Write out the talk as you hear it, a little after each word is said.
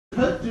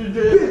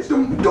Bitch,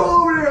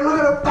 go over there. Look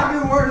at the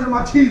fucking words of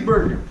my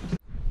cheeseburger.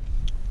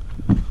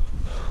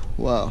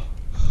 Wow.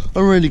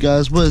 Alrighty,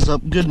 guys. What is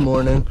up? Good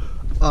morning.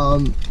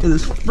 It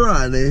is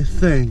Friday,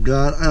 thank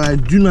God, and I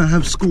do not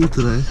have school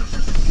today.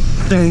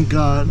 Thank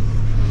God.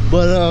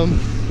 But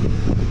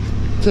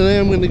today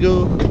I'm gonna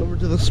go over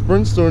to the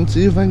Sprint store and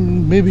see if I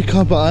can maybe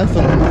cop an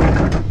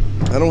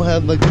iPhone. I don't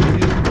have like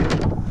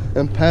computer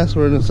and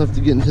password and stuff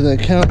to get into the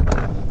account,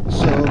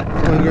 so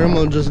my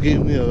grandma just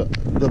gave me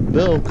the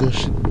bill because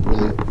she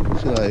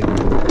like,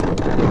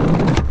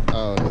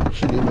 I don't know,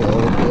 she gave me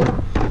all the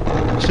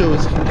bill. She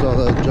always keeps all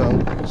that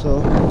junk,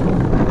 so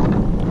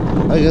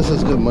I guess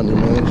that's good money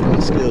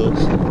management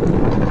skills.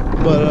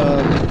 But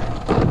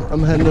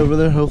I'm heading over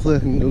there. Hopefully I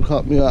can go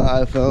cop me an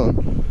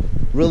iPhone.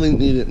 Really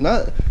need it.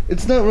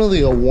 It's not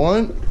really a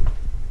want.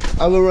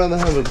 I would rather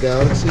have a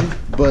Galaxy,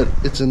 but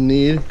it's a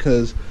need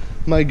because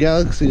my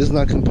Galaxy is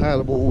not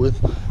compatible with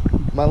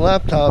my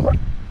laptop,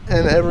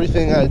 and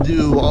everything I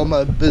do, all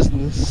my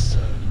business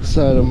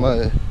side of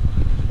my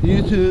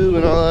YouTube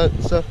and all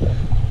that stuff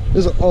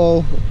is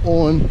all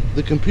on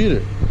the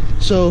computer.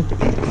 So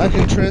I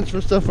can transfer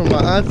stuff from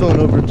my iPhone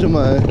over to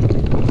my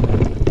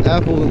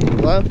Apple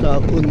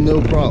laptop with no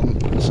problem.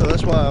 So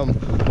that's why I'm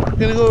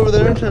gonna go over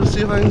there and try to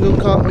see if I can go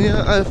cop me an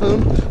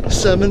iPhone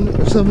 7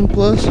 or 7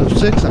 Plus or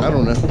 6, I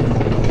don't know.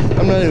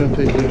 I'm not even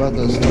picky about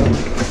that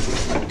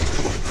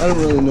stuff. I don't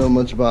really know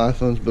much about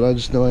iPhones, but I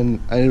just know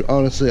I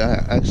honestly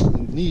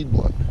actually need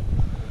one.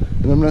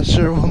 And I'm not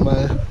sure what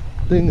my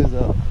thing is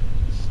up,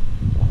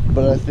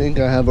 but I think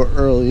I have an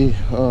early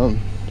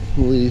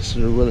lease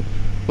or what.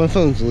 My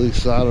phone's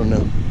leased, so I don't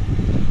know.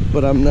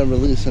 But I'm never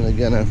leasing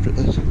again after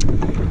this.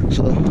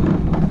 So I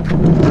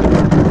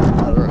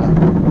don't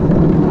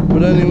know.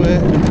 But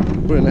anyway,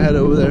 we're gonna head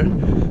over there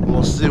and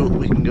we'll see what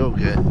we can go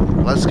get.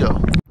 Let's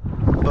go.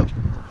 But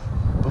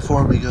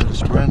before we go to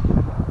Sprint,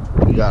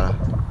 we gotta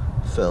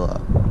fill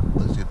up.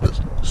 Let's get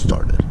this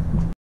started.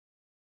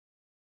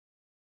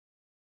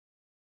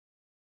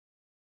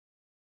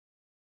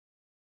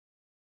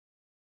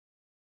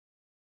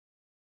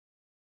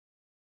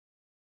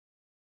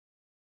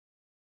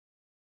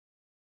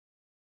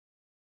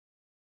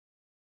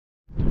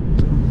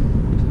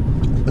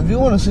 If you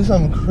want to see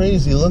something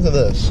crazy, look at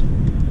this.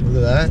 Look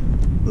at that.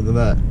 Look at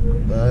that.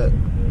 That.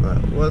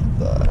 What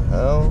the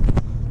hell?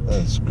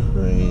 That's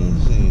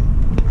crazy.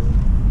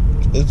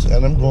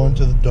 And I'm going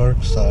to the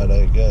dark side,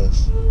 I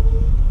guess.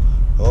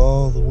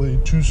 All the way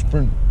to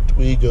Sprint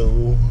we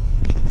go.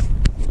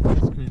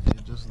 It's crazy.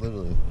 Just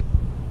literally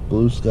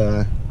blue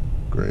sky,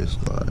 gray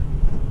sky.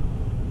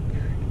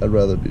 I'd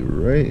rather be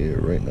right here,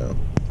 right now.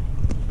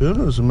 Who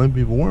knows? It might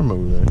be warm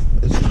over there.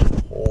 It's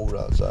cold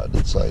outside.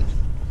 It's like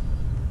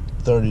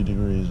 30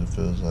 degrees, it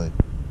feels like.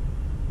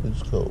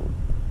 It's cold.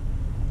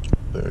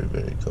 Very,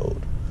 very cold.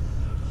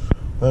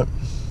 But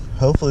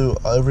hopefully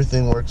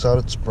everything works out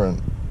at Sprint.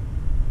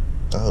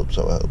 I hope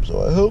so, I hope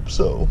so, I hope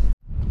so.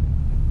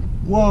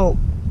 Well,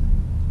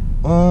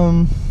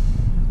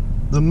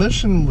 the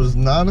mission was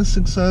not a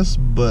success,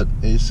 but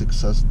a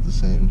success at the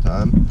same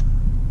time.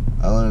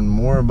 I learned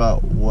more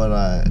about what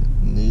I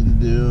need to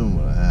do and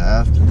what I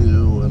have to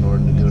do in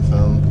order to get a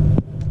phone.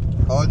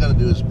 All I gotta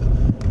do is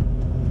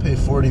pay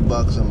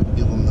 $40 and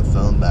give them the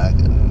phone back,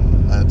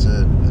 and that's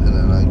it. And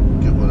then I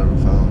get whatever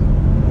phone.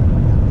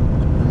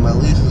 And my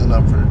lease isn't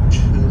up for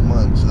 2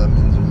 months, so that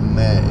means in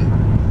May.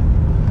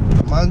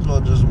 Might as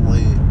well just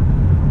wait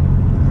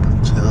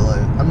until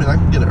I mean, I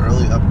can get an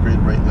early upgrade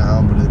right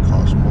now, but it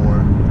costs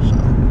more, so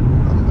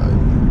I'm not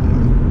even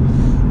doing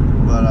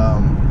it. But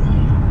I'm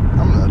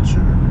not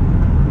sure.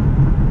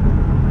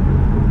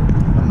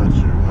 I'm not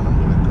sure when I'm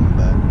gonna come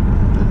back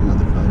and get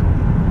another phone.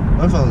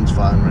 My phone's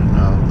fine right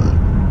now, but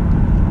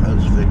I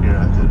just figured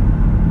I could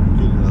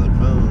get another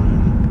phone.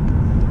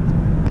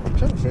 I'm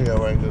trying to figure out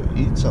where I can go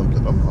eat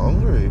something. I'm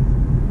hungry.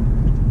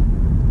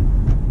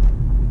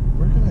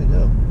 Where can I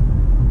go?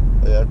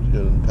 I have to go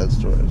to the pet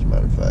store, as a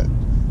matter of fact.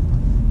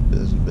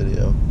 There's a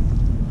video.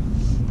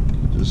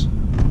 Just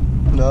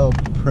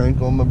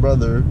prank on my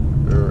brother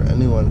or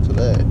anyone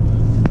today.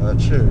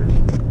 Not sure.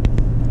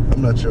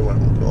 I'm not sure when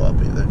I'm gonna go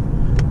up either.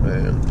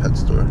 Right, at the pet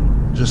store.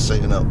 Just so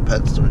you know,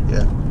 pet store,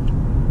 yeah.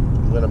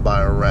 I'm gonna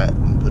buy a rat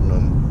and put it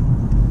on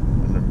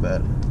their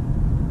bed.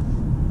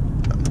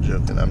 I'm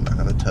joking, I'm not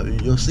gonna tell you.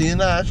 You'll see in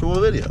the actual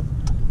video.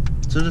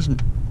 So just,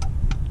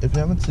 if you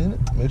haven't seen it,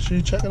 make sure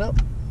you check it out.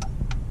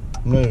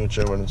 I'm not even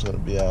sure when it's gonna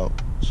be out.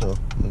 So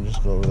I'm gonna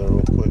just go over there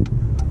real quick.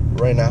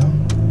 Right now,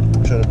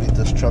 I'm trying to beat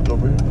this truck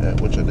over here,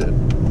 which I did.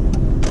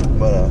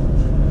 But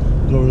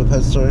go over to the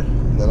pet store,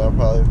 and then I'll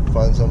probably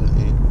find something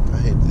to eat. I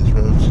hate these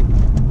roads.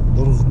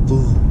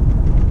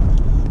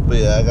 But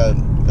yeah, I got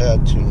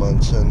 2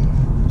 months, and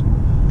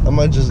I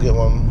might just get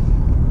one.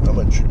 I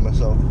might treat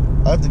myself.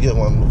 I have to get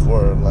one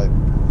before like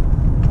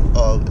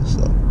August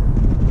though,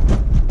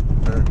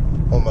 or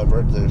on my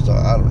birthday, so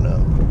I don't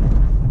know.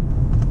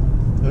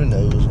 Who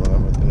knows when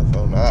I'm getting a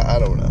phone? I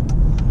don't know.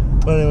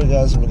 But anyway,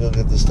 guys, I'm gonna go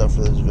get this stuff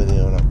for this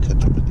video, and I'll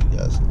catch up with you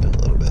guys in a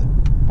little bit.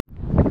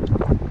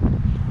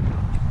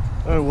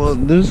 Alright, well,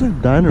 there's a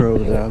diner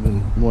over there I've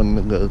been wanting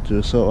to go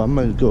to, so I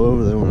might go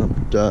over there when I'm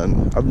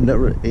done. I've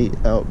never ate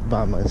out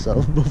by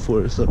myself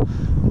before, so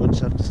we'll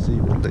just have to see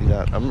what they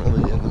got. I'm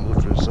really in the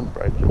mood for some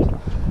breakfast.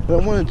 And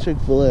I wanted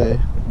Chick-fil-A,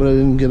 but I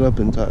didn't get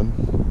up in time.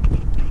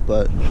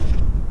 But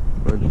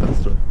we're at the pet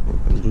store. We're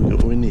gonna go get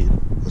what we need.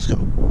 Let's go.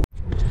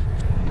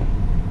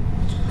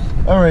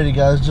 Alrighty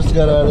guys, just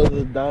got out of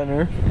the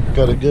diner.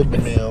 Got a good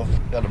meal.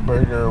 Got a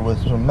burger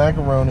with some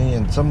macaroni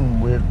and some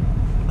weird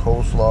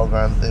coleslaw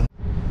kind of thing.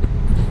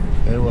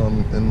 Okay, well, I'm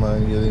in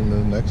line getting the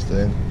next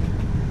thing.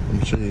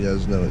 I'm sure you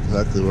guys know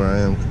exactly where I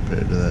am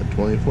compared to that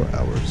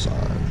 24-hour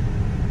sign.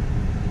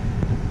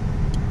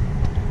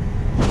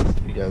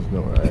 You guys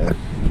know where I am.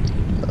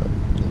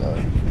 You know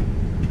it.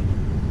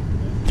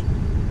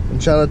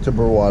 And shout out to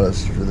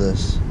Burwatis for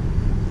this.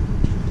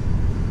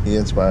 He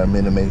inspired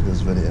me to make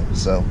this video.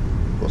 So,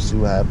 we'll see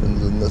what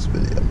happens in this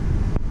video.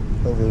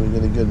 Hopefully we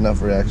get a good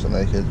enough reaction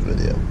like his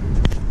video.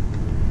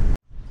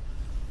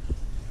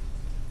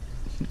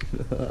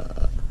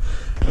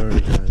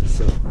 Alright guys,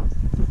 so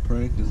the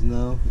prank is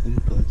now in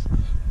place.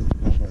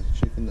 My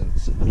chicken and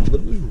it's sitting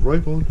literally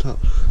right on top.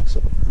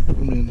 So I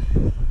mean,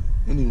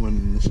 anyone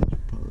in this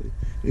would probably,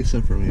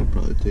 except for me, would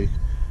probably take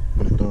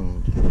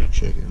McDonald's or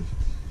chicken.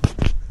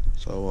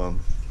 So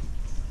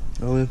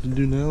all we have to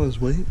do now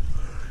is wait,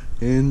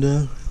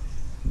 and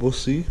we'll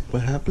see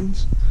what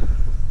happens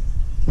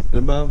in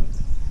about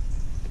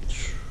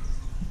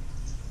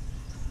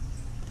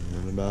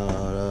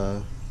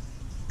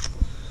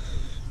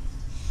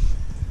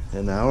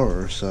an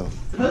hour or so.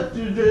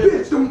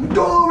 Bitch, don't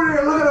go over there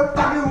and look at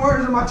the fucking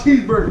words of my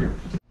cheeseburger.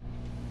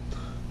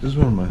 This is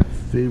one of my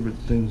favorite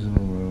things in the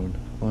world,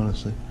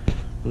 honestly.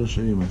 But I'll show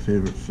you my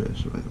favorite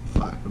fish if I can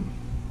find them.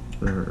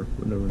 Or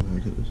whatever the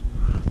heck it is.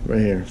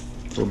 Right here,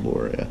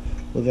 Flaboria.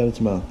 Look at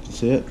its mouth. You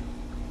see it?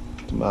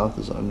 The mouth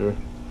is under.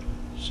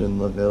 Shouldn't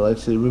look at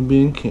lightsaber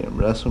being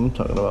camera. That's what I'm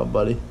talking about,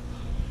 buddy.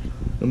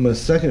 And my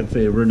second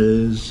favorite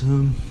is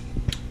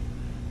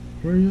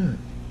where are you at?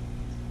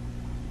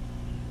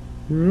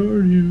 Where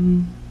are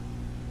you?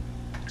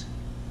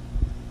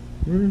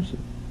 Where is it?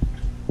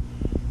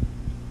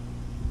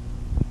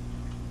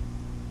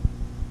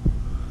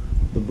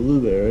 The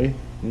blueberry.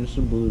 Here's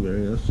the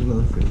blueberry. That's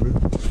another favorite.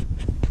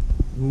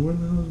 Well, where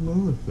the hell is my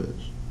other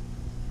fish?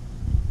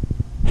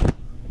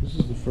 This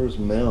is the first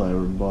male I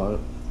ever bought.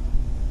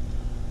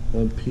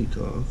 A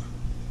peacock.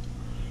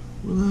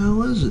 Where the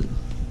hell is it?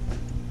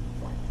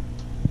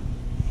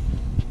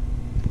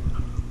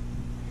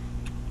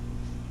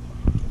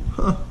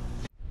 Huh.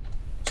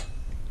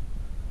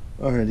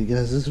 Alrighty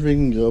guys, this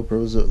freaking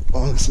GoPro is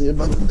honestly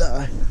about to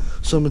die.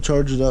 So I'm gonna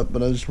charge it up,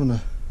 but I just wanna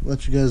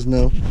let you guys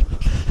know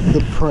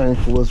the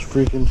prank was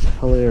freaking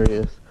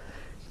hilarious.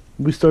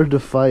 We started to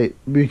fight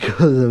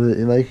because of it.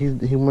 Like he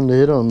wanted to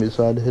hit on me,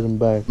 so I had to hit him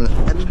back. I'm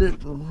gonna edit it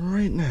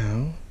right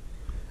now.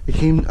 It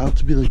came out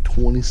to be like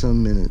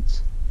 20-some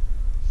minutes.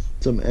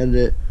 So I'm edit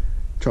it,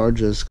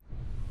 charges.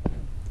 I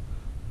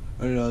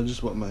don't know, I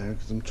just want my hair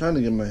because I'm trying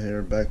to get my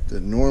hair back to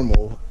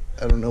normal.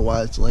 I don't know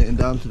why it's laying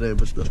down today,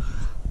 but the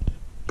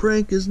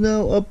prank is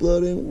now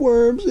uploading.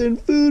 Worms and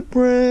food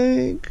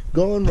prank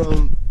gone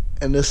wrong.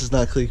 And this is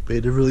not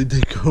clickbait, it really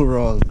did go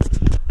wrong.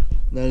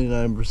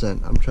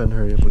 99%. I'm trying to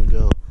hurry up and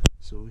go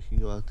so we can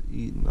go out to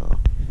eat and all.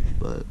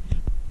 But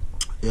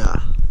yeah,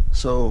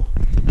 so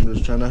I'm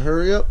just trying to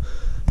hurry up.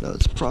 Now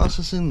it's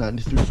processing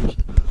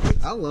 93%.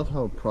 Like, I love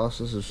how it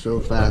processes so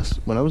fast.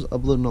 When I was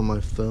uploading on my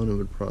phone, it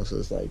would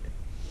process like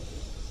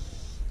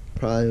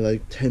probably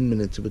like 10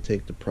 minutes it would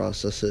take to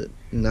process it.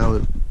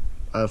 Now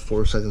I have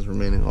 4 seconds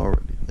remaining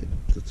already. Like,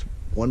 it's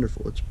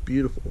wonderful. It's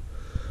beautiful.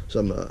 So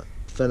I'm gonna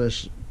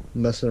finish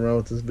messing around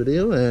with this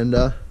video and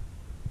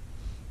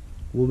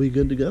we'll be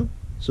good to go.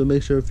 So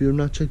make sure if you have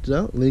not checked it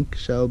out, link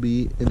shall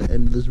be in the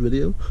end of this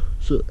video,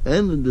 so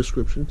and in the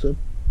description. So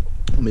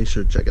make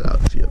sure to check it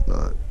out if you have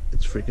not.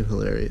 It's freaking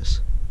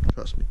hilarious.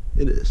 Trust me,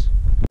 it is.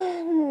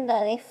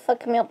 Daddy,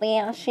 fuck me up the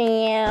ass,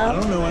 yeah. I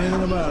don't know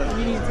anything about it.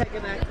 You need to take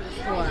it back to the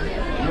store.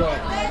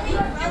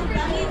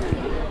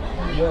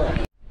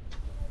 What?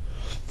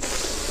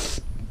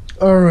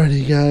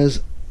 Alrighty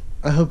guys,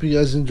 I hope you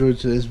guys enjoyed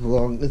today's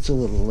vlog. It's a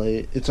little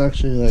late. It's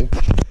actually like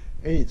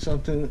 8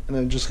 something and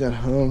I just got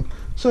home.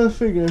 So I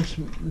figured I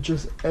should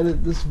just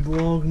edit this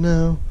vlog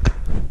now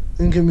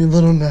and get me a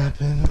little nap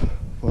in.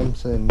 Well, I'm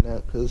saying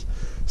nap because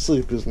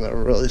sleep is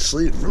never really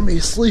sleep for me.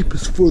 Sleep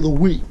is for the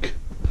weak.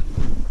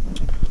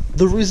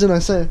 The reason I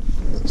say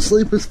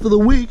sleep is for the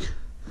weak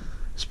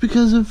is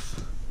because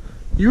if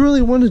you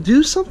really want to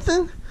do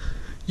something,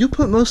 you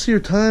put most of your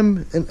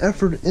time and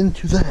effort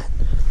into that.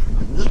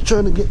 I'm just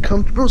trying to get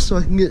comfortable so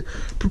I can get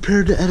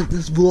prepared to edit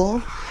this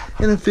vlog.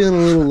 And I'm feeling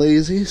a little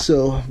lazy,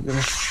 so I'm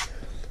gonna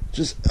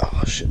just,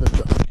 oh shit,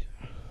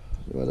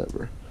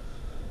 whatever.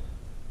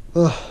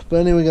 But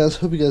anyway guys,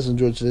 hope you guys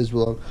enjoyed today's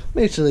vlog.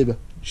 Make sure to leave a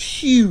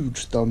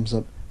huge thumbs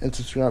up and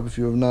subscribe if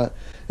you have not.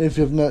 And if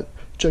you have not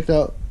checked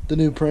out the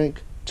new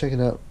prank, check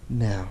it out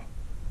now.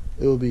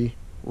 It will be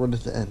right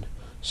at the end.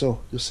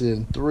 So you'll see it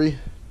in 3,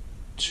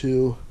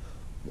 2,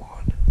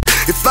 1.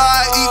 If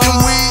I eat, then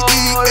we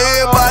eat.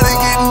 Everybody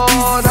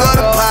getting beef.